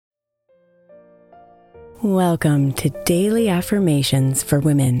Welcome to Daily Affirmations for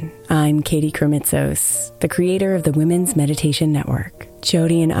Women. I'm Katie Kremitzos, the creator of the Women's Meditation Network.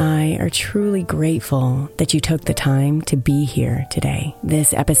 Jody and I are truly grateful that you took the time to be here today.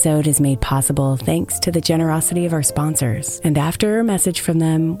 This episode is made possible thanks to the generosity of our sponsors. And after a message from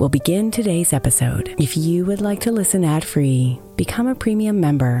them, we'll begin today's episode. If you would like to listen ad-free, become a premium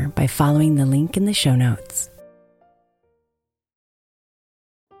member by following the link in the show notes.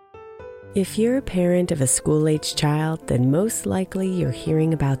 If you're a parent of a school-aged child, then most likely you're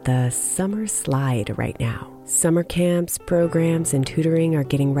hearing about the summer slide right now. Summer camps, programs, and tutoring are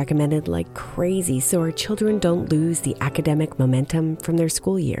getting recommended like crazy so our children don't lose the academic momentum from their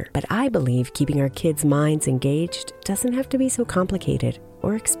school year. But I believe keeping our kids' minds engaged doesn't have to be so complicated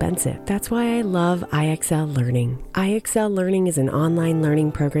or expensive. That's why I love IXL Learning. IXL Learning is an online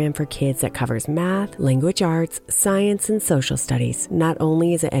learning program for kids that covers math, language arts, science, and social studies. Not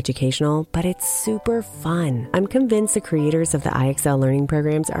only is it educational, but it's super fun. I'm convinced the creators of the IXL Learning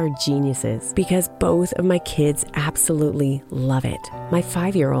programs are geniuses because both of my kids absolutely love it. My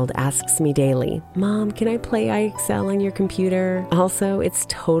 5-year-old asks me daily, "Mom, can I play IXL on your computer?" Also, it's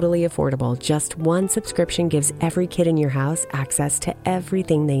totally affordable. Just one subscription gives every kid in your house access to everything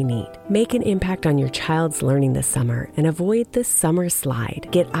they need. Make an impact on your child's learning this summer and avoid the summer slide.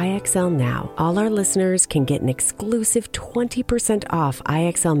 Get IXL now. All our listeners can get an exclusive 20% off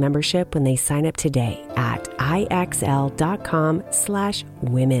IXL membership when they sign up today at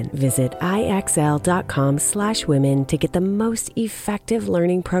IXL.com/women. Visit IXL.com/women to get the most effective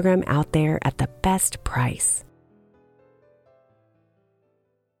learning program out there at the best price.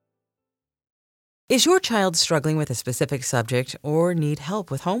 Is your child struggling with a specific subject or need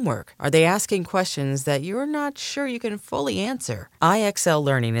help with homework? Are they asking questions that you're not sure you can fully answer? IXL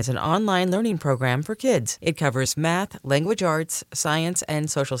Learning is an online learning program for kids. It covers math, language arts, science,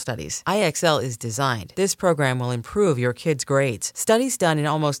 and social studies. IXL is designed. This program will improve your kids' grades. Studies done in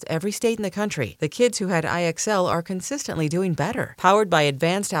almost every state in the country. The kids who had IXL are consistently doing better. Powered by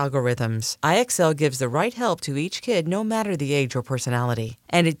advanced algorithms, IXL gives the right help to each kid no matter the age or personality.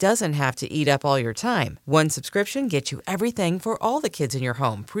 And it doesn't have to eat up all your time. One subscription gets you everything for all the kids in your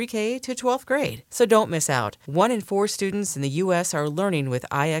home, pre-K to 12th grade. So don't miss out. 1 in 4 students in the U.S. are learning with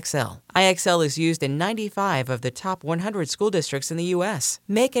IXL. IXL is used in 95 of the top 100 school districts in the U.S.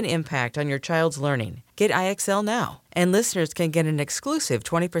 Make an impact on your child's learning. Get IXL now. And listeners can get an exclusive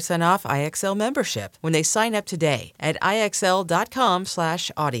 20% off IXL membership when they sign up today at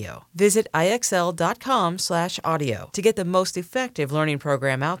IXL.com/audio. Visit IXL.com/audio to get the most effective learning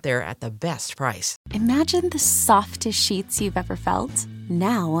program out there at the best price. Imagine the softest sheets you've ever felt.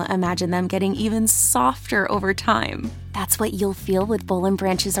 Now imagine them getting even softer over time. That's what you'll feel with Boll &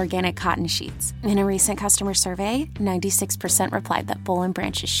 Branch's organic cotton sheets. In a recent customer survey, 96% replied that Boll &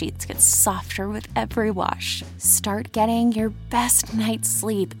 Branch's sheets get softer with every wash. Start getting your best night's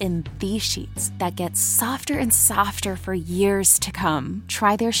sleep in these sheets that get softer and softer for years to come.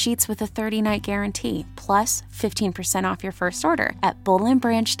 Try their sheets with a 30-night guarantee, plus 15% off your first order at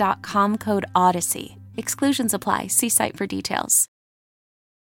bollandbranch.com code Odyssey. Exclusions apply. See site for details.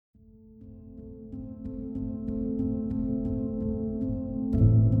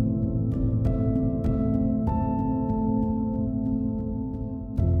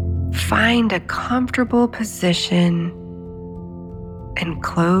 Find a comfortable position and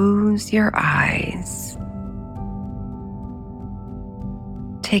close your eyes.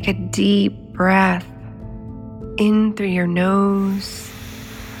 Take a deep breath in through your nose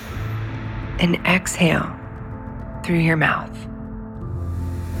and exhale through your mouth.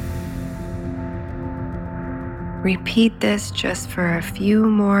 Repeat this just for a few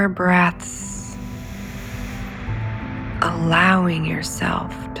more breaths, allowing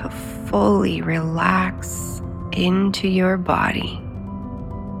yourself to fully relax into your body.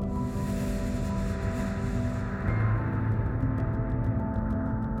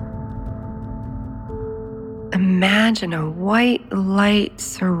 Imagine a white light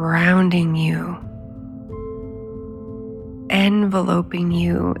surrounding you, enveloping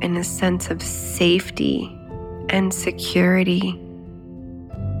you in a sense of safety and security.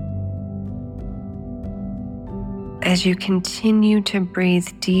 As you continue to breathe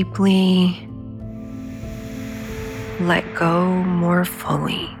deeply, let go more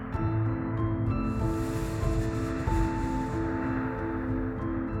fully.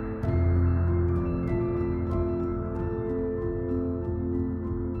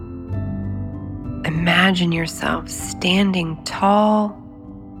 Imagine yourself standing tall,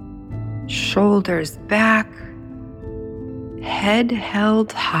 shoulders back, head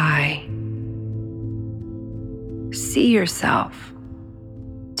held high. See yourself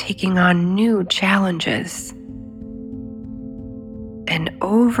taking on new challenges and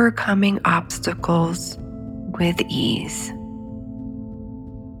overcoming obstacles with ease.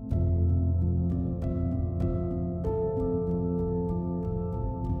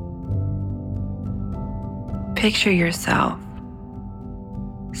 Picture yourself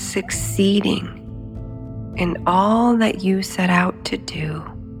succeeding in all that you set out to do,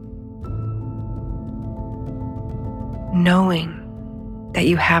 knowing that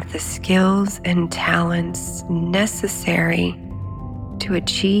you have the skills and talents necessary to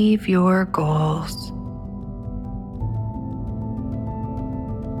achieve your goals.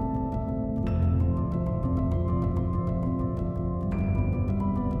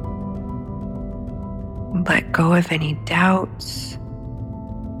 Let go of any doubts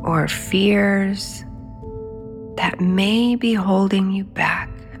or fears that may be holding you back.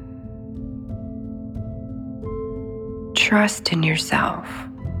 Trust in yourself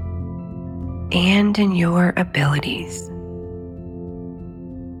and in your abilities.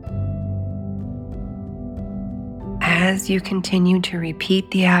 As you continue to repeat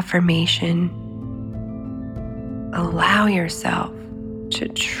the affirmation, allow yourself to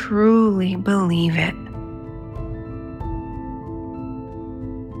truly believe it.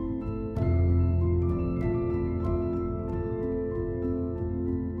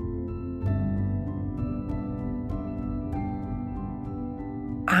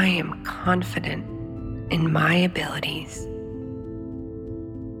 I am confident in my abilities.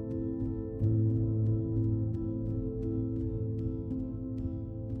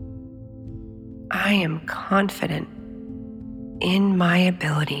 I am confident in my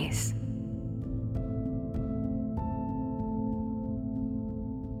abilities.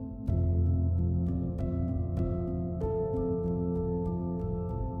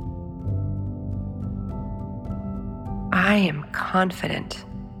 I am confident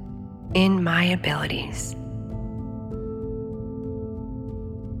in my abilities.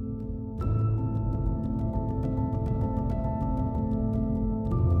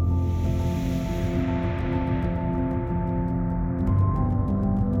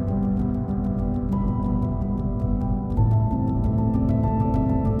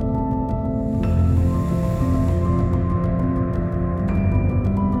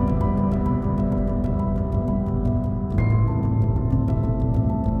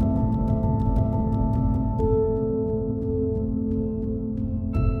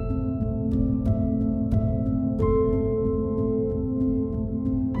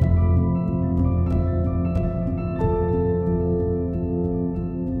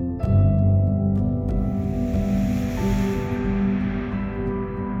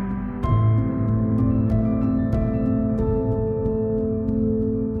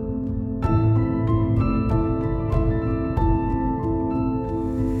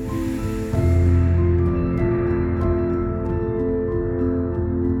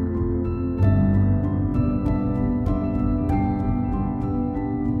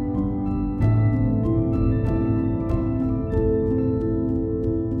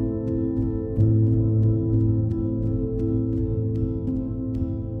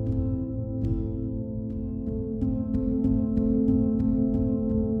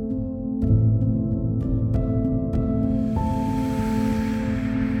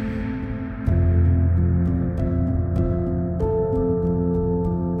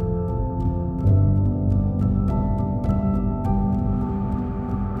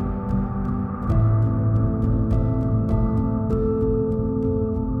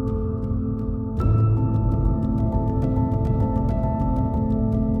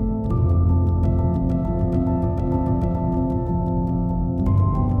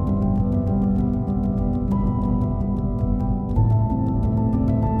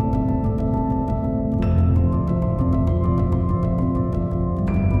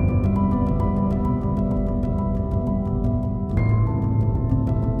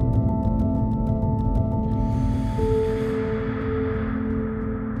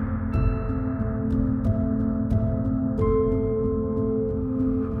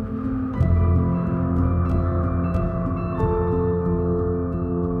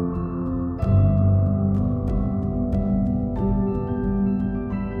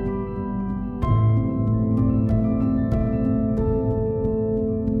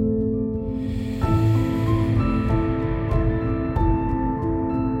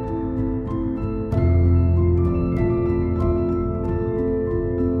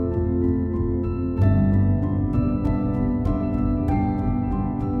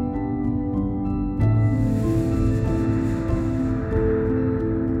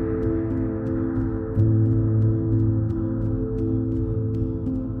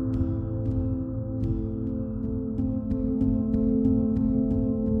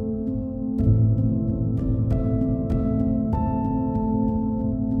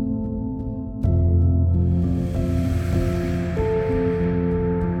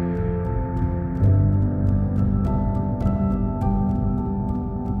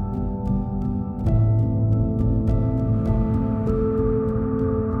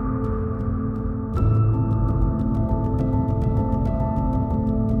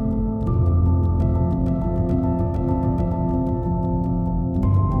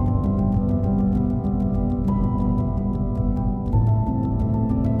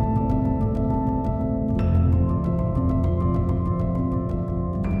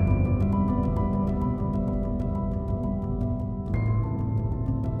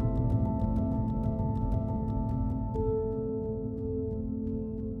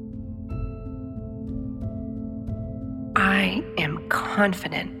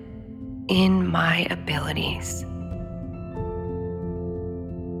 confident in my abilities.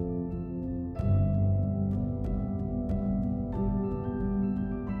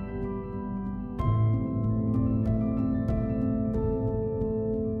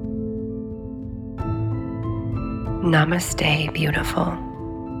 Namaste, beautiful.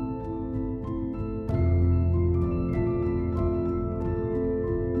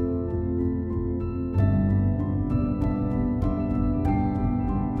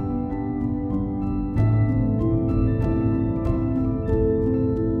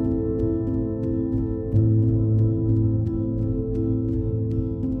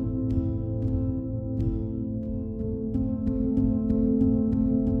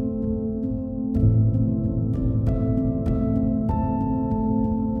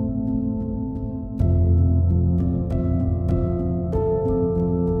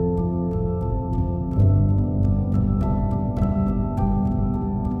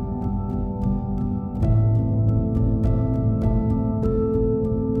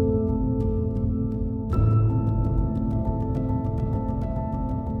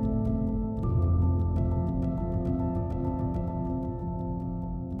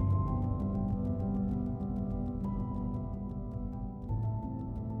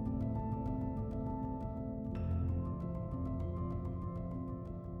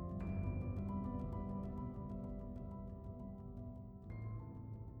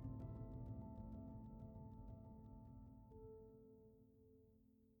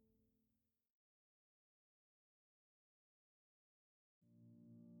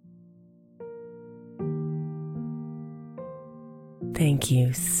 Thank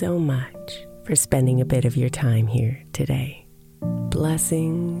you so much for spending a bit of your time here today.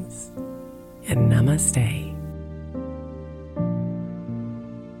 Blessings and namaste.